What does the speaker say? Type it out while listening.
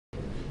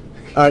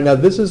All right, now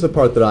this is the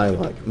part that I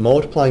like,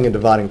 multiplying and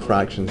dividing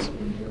fractions.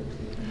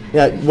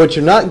 Now, what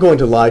you're not going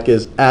to like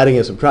is adding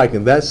and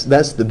subtracting. That's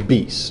the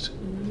beast.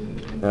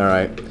 All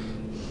right.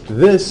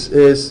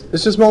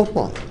 It's just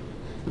multiplying.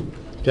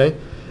 Okay?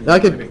 Now I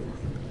could,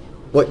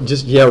 what,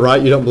 just, yeah,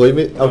 right, you don't believe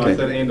me? No, Okay. I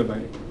said and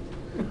dividing.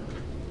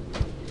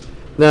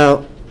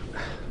 Now,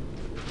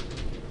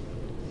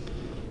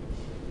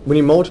 when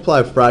you multiply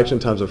a fraction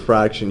times a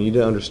fraction, you need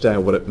to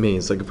understand what it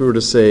means. Like if we were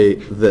to say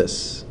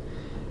this,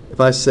 if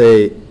I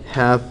say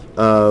half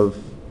of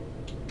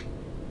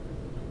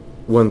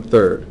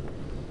 1/3,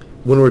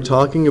 when we're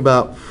talking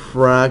about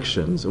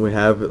fractions and we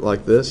have it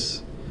like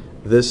this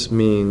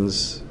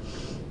means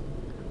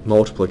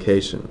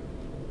multiplication.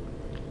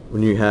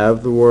 When you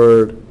have the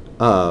word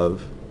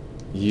of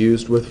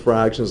used with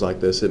fractions like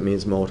this, it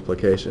means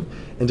multiplication.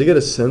 And to get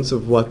a sense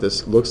of what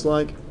this looks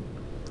like,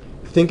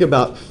 think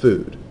about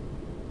food.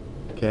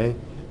 Okay?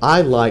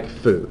 I like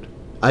food.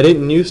 I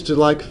didn't used to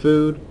like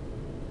food,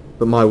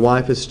 but my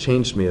wife has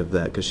changed me of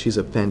that because she's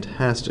a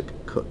fantastic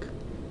cook.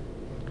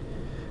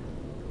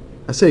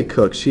 I say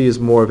cook, she is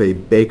more of a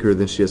baker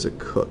than she is a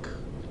cook.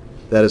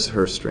 That is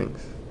her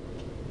strength.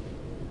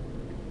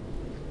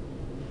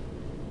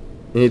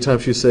 Anytime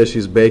she says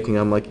she's baking,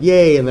 I'm like,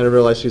 yay, and then I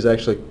realize she's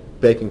actually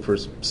baking for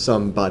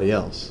somebody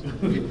else.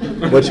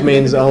 Which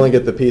means I only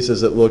get the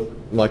pieces that look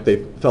like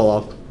they fell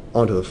off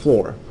onto the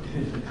floor.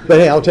 But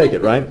hey, I'll take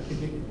it, right?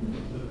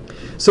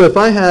 So if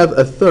I have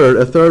a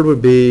third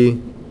would be,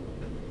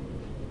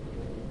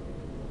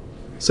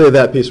 say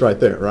that piece right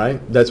there, right?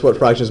 That's what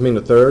fractions mean,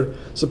 a third.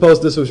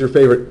 Suppose this was your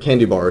favorite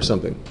candy bar or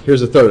something.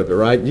 Here's a third of it,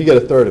 right? You get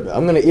a third of it.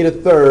 I'm going to eat a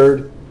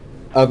third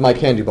of my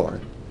candy bar.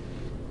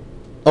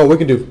 Oh,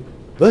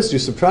 let's do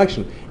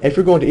subtraction. If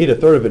you're going to eat a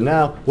third of it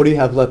now, what do you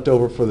have left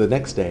over for the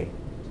next day?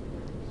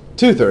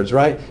 2/3,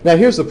 right? Now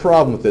here's the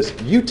problem with this.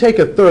 You take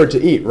a third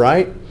to eat,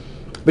 right?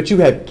 But you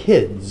have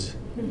kids.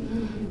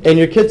 And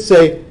your kids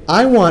say,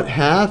 I want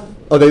half.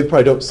 Oh, they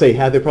probably don't say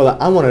half. They probably,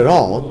 I want it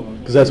all,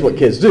 because that's what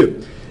kids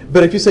do.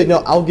 But if you say,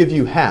 no, I'll give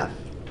you half.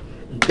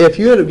 If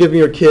you end up giving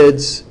your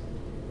kids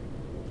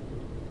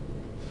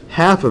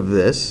half of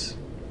this,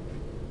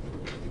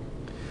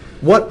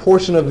 what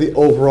portion of the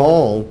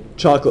overall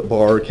chocolate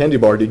bar or candy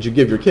bar did you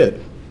give your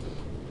kid?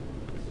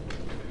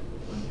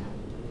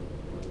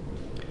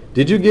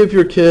 Did you give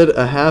your kid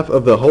a half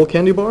of the whole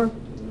candy bar?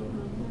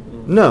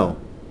 No.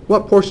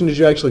 What portion did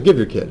you actually give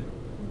your kid?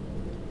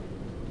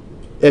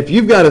 If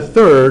you've got a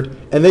third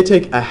and they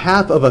take a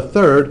half of a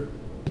third,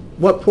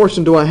 what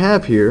portion do I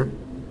have here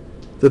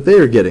that they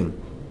are getting?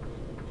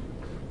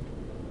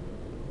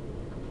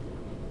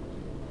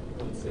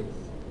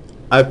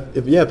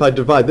 If I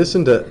divide this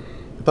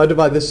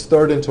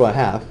third into a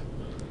half,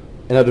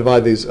 and I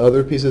divide these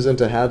other pieces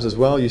into halves as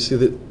well, you see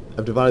that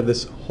I've divided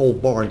this whole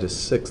bar into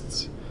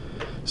sixths.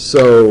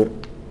 So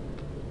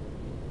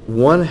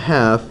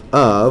 1/2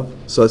 of,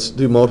 so let's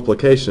do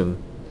multiplication,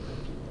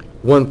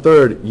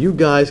 1/3, you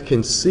guys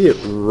can see it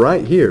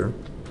right here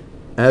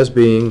as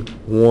being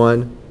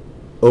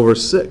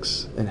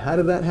 1/6. And how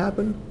did that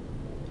happen?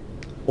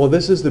 Well,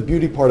 this is the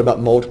beauty part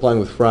about multiplying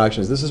with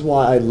fractions. This is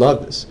why I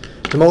love this.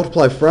 To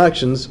multiply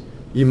fractions,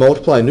 you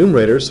multiply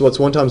numerators. So what's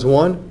 1 times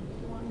 1?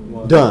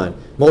 1. Done.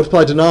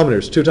 Multiply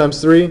denominators. 2 times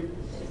 3?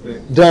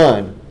 6.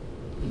 Done.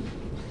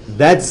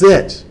 That's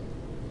it.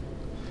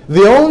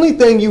 The only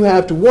thing you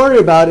have to worry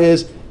about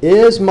is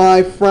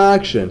my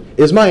fraction,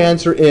 is my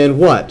answer in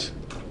what?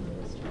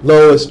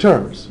 Lowest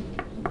terms.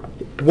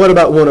 What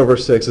about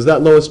 1/6? Is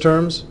that lowest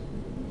terms?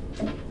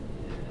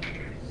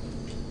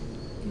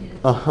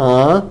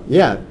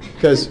 Yeah,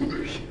 because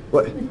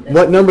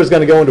what number is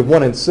going to go into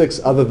 1 and 6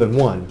 other than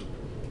 1?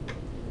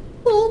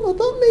 Well, I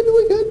thought maybe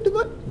we could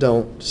divide.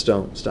 Don't,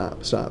 stop.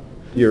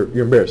 You're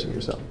embarrassing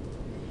yourself.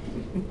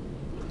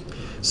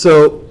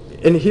 So,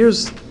 and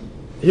here's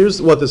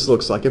what this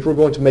looks like. If we're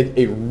going to make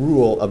a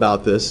rule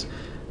about this,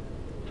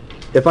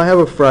 if I have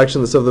a fraction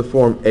that's of the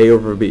form a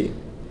over b,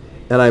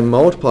 and I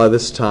multiply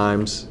this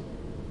times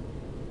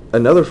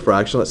another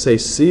fraction, let's say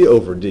c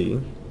over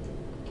d,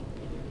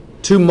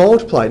 to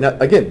multiply, now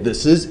again,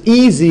 this is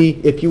easy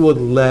if you would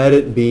let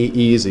it be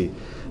easy.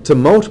 To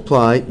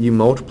multiply, you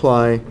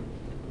multiply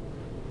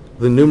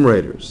the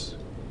numerators.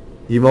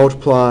 You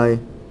multiply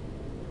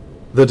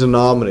the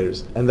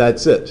denominators, and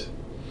that's it.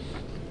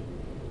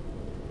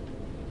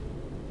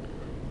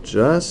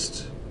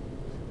 Just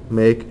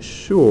make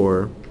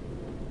sure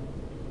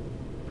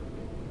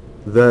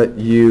that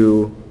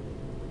you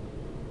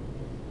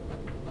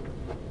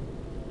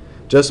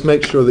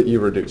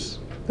reduce.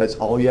 That's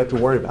all you have to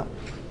worry about.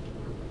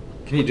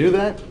 Can you do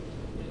that?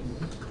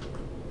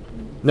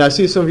 Now I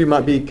see some of you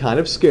might be kind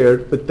of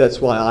scared, but that's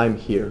why I'm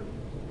here.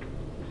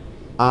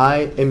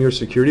 I am your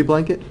security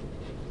blanket.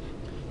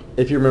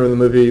 If you remember the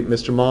movie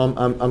Mr. Mom,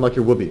 I'm like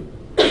your whoopee.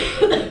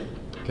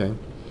 Okay?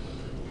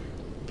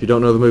 If you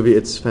don't know the movie,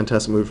 it's a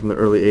fantastic movie from the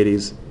early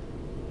 80s.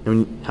 I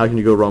mean, how can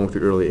you go wrong with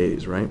the early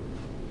 80s, right?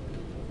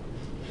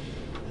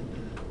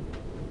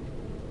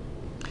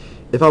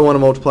 If I want to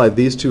multiply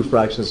these two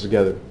fractions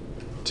together,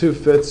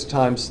 2/5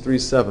 times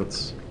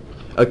 3/7.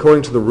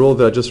 according to the rule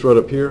that I just wrote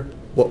up here,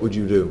 what would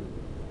you do?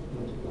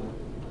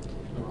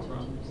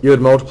 You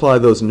would multiply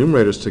those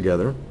numerators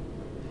together.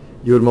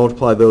 You would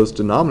multiply those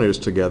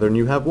denominators together, and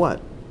you have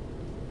what?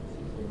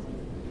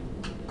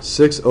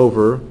 6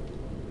 over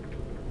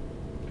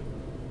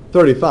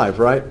 35,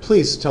 right?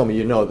 Please tell me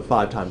you know that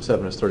 5 times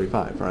 7 is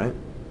 35, right?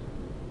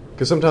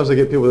 Because sometimes I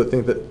get people that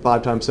think that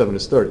 5 times 7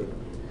 is 30.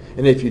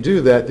 And if you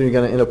do that, then you're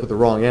going to end up with the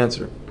wrong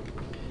answer.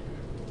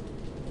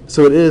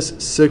 So it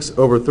is 6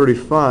 over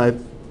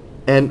 35,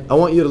 and I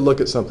want you to look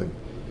at something.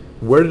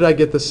 Where did I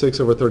get the 6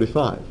 over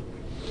 35?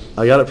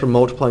 I got it from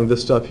multiplying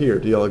this stuff here.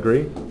 Do y'all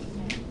agree?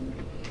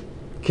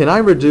 Can I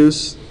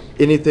reduce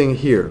anything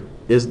here?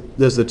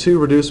 Does the 2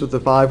 reduce with the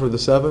 5 or the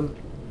 7?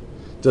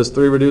 Does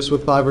 3 reduce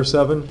with 5 or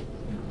 7?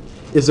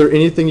 Is there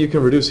anything you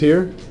can reduce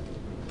here?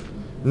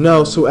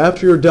 No, so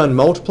after you're done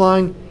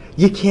multiplying,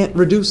 you can't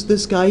reduce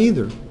this guy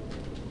either.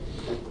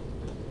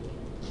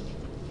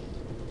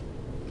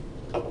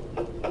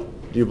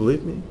 Do you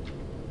believe me?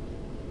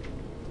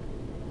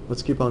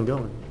 Let's keep on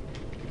going.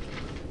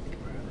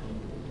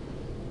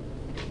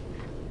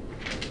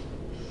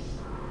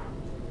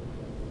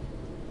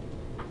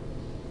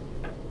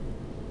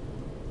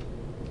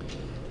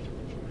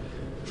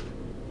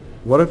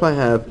 What if I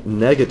have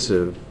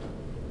negative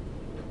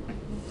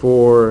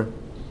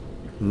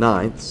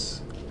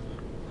 4/9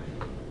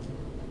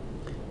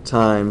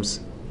 times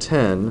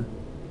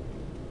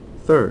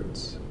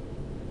 10/3?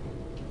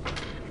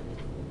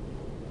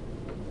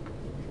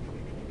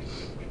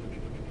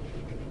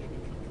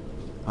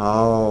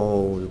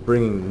 Oh, you're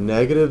bringing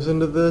negatives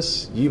into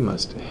this? You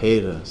must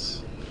hate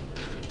us.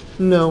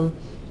 No,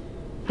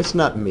 it's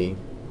not me.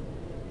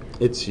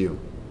 It's you.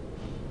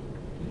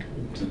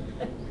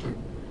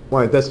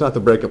 Why, that's not the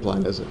breakup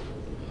line, is it?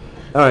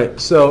 All right,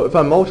 so if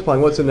I'm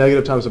multiplying, what's a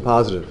negative times a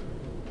positive?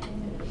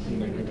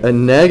 A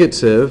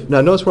negative.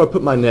 Now notice where I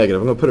put my negative.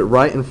 I'm going to put it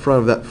right in front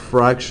of that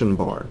fraction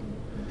bar.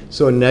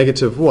 So a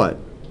negative what?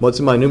 What's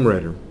in my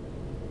numerator?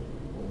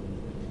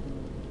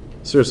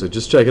 Seriously,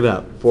 just check it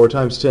out. 4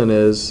 times 10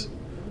 is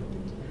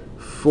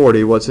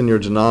 40. What's in your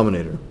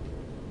denominator?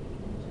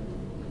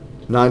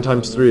 9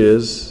 times 3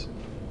 is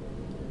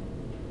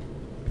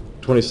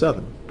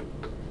 27.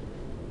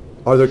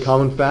 Are there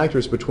common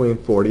factors between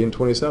 40 and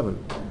 27?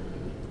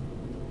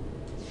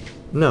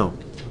 No.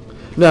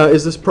 Now,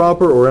 is this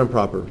proper or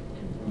improper?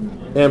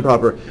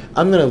 Improper.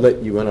 I'm going to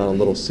let you in on a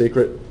little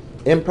secret.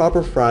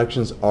 Improper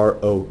fractions are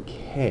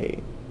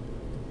okay.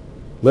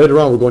 Later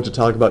on, we're going to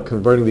talk about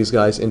converting these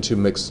guys into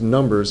mixed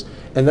numbers,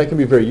 and that can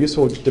be very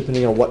useful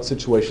depending on what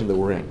situation that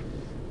we're in.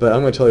 But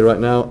I'm going to tell you right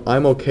now,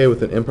 I'm okay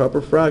with an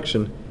improper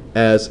fraction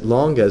as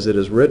long as it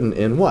is written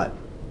in what?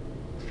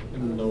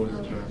 In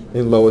lowest terms.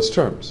 In lowest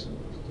terms.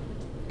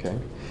 Okay.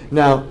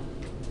 Now,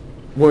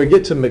 when we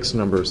get to mixed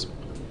numbers,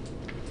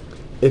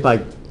 if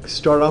I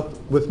start off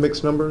with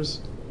mixed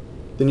numbers,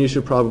 then you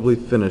should probably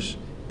finish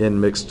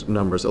in mixed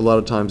numbers. A lot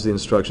of times the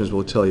instructions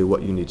will tell you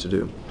what you need to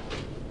do.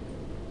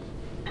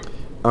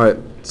 All right,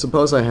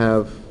 suppose I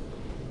have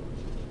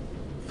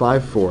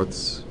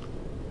 5/4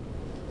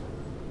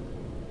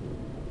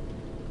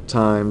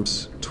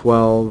 times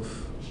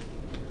 12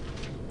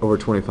 over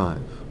 25.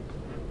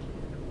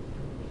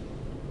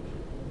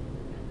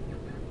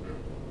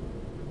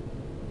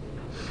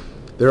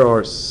 There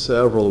are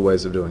several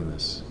ways of doing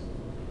this.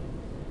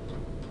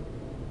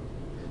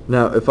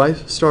 Now, if I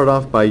start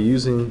off by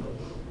using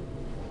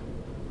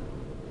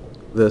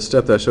the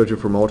step that I showed you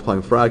for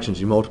multiplying fractions,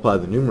 you multiply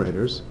the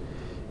numerators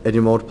and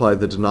you multiply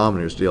the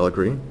denominators. Do you all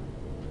agree?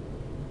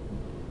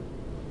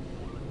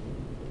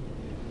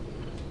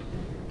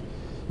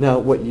 Now,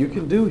 what you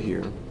can do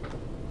here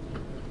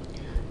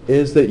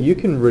is that you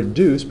can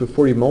reduce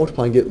before you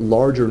multiply and get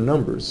larger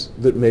numbers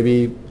that may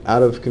be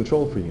out of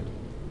control for you.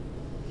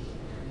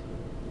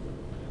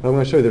 I'm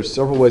going to show you there's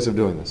several ways of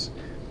doing this.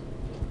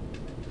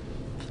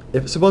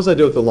 Suppose I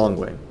do it the long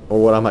way,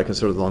 or what I might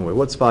consider the long way.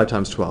 What's 5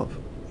 times 12?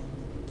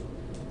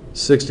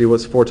 60.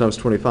 What's 4 times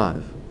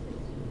 25?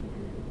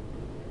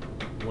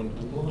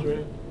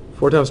 100.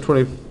 4 times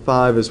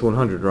 25 is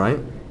 100, right?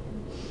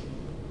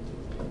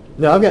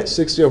 Now I've got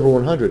 60 over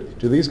 100.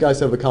 Do these guys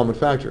have a common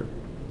factor?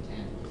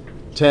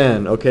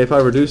 10. Okay, if I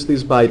reduce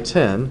these by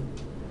 10,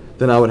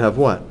 then I would have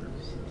what?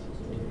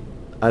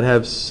 I'd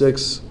have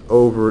 6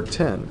 over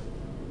 10.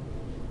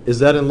 Is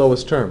that in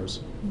lowest terms?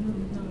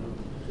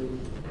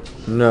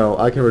 No,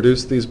 I can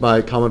reduce these by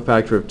a common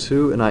factor of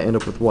 2, and I end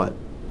up with what?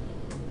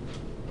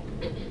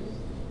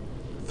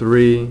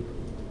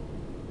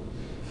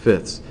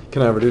 3/5.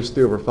 Can I reduce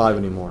 3 over 5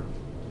 anymore?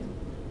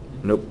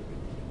 Nope.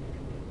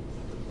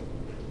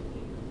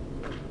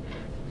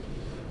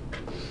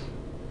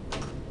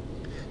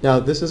 Now,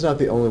 this is not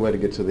the only way to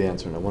get to the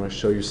answer, and I want to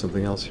show you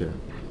something else here.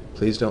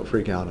 Please don't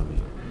freak out on me.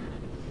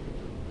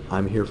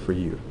 I'm here for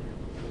you.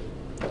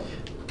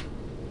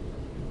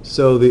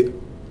 So the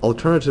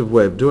alternative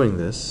way of doing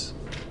this,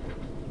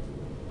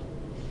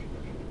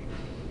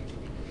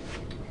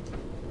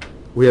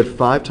 we had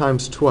 5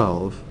 times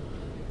 12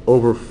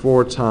 over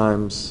 4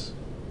 times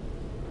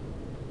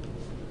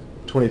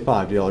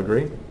 25. Do you all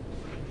agree?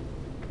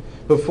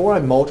 before I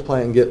multiply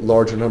and get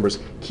larger numbers,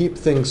 keep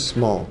things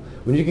small.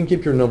 When you can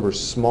keep your numbers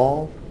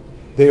small,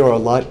 they are a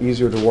lot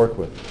easier to work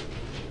with.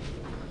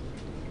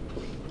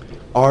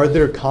 Are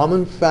there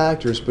common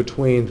factors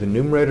between the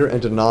numerator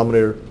and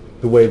denominator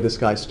the way this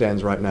guy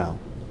stands right now?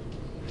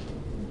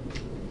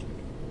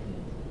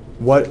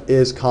 What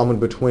is common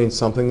between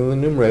something in the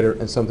numerator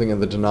and something in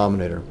the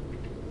denominator?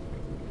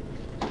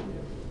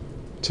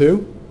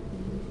 2?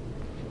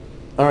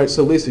 All right,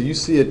 so Lisa, you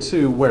see a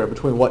 2 where?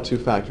 Between what two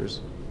factors?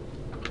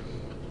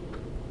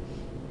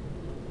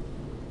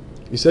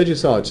 You said you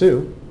saw a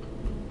 2.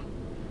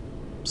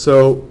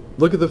 So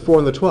look at the 4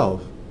 and the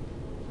 12.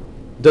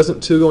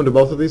 Doesn't 2 go into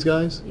both of these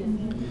guys? Yeah.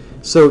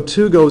 So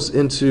 2 goes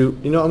into,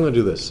 I'm going to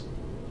do this.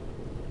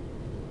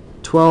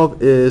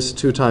 12 is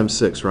 2 times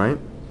 6, right?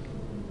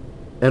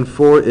 And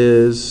 4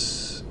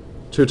 is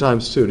 2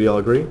 times 2. Do y'all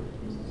agree?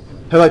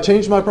 Have I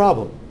changed my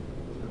problem?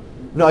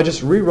 No, I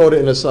just rewrote it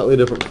in a slightly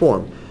different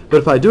form. But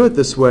if I do it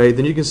this way,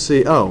 then you can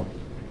see, oh,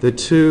 the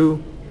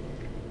 2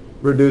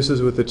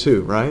 reduces with the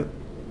 2, right?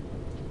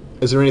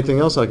 Is there anything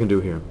else I can do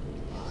here?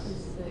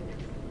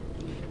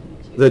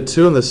 The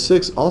 2 and the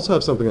 6 also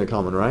have something in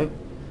common, right?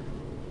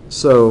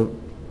 So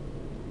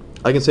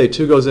I can say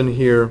 2 goes in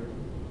here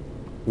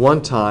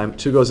 1 time,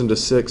 2 goes into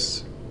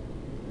 6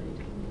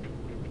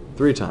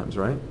 3 times,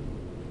 right?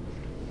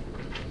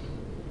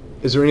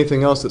 Is there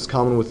anything else that's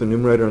common with the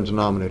numerator and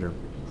denominator?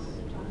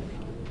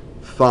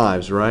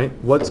 5s, right?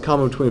 What's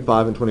common between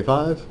 5 and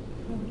 25?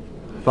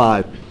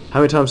 5. How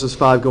many times does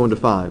 5 go into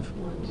 5?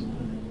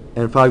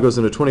 And 5 goes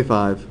into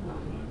 25?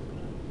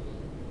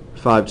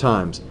 5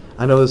 times.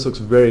 I know this looks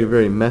very,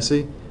 very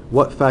messy.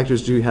 What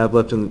factors do you have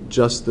left in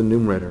just the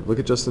numerator? Look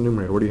at just the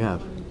numerator. What do you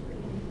have?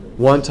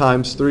 1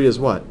 times 3 is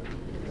what?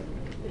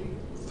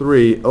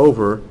 3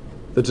 over.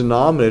 The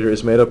denominator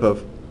is made up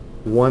of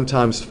 1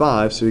 times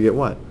 5, so you get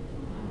what?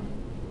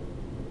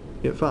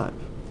 You get 5.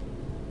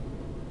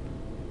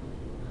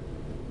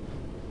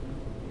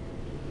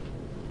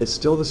 It's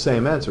still the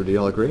same answer. Do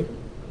y'all agree?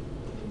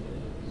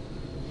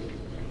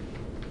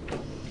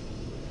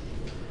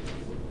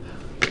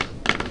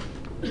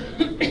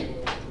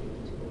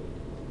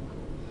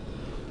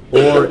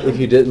 Or if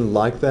you didn't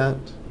like that,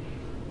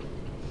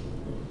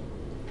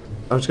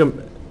 I'm just going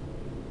to...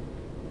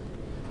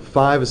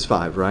 5 is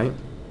 5, right?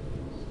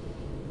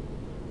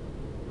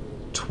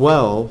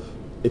 12,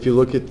 if you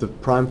look at the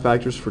prime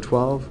factors for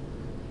 12,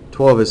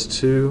 12 is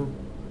 2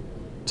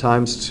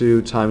 times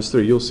 2 times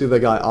 3. You'll see the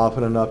guy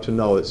often enough to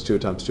know it's 2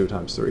 times 2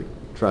 times 3.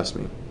 Trust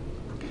me.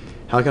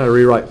 How can I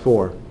rewrite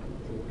 4?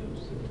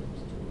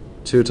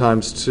 2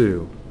 times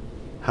 2.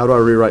 How do I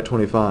rewrite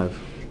 25?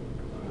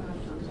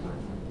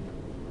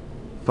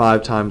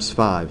 5 times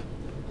 5.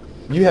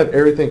 You have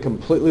everything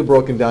completely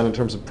broken down in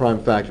terms of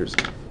prime factors.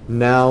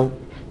 Now,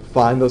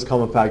 find those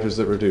common factors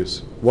that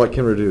reduce. What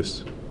can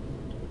reduce?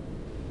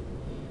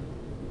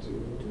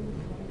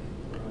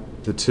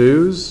 The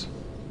 2s,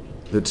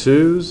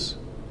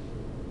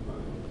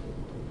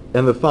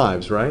 and the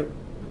 5s, right?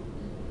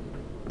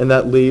 And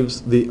that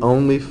leaves the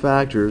only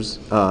factors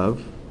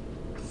of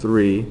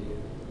 3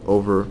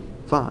 over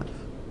 5.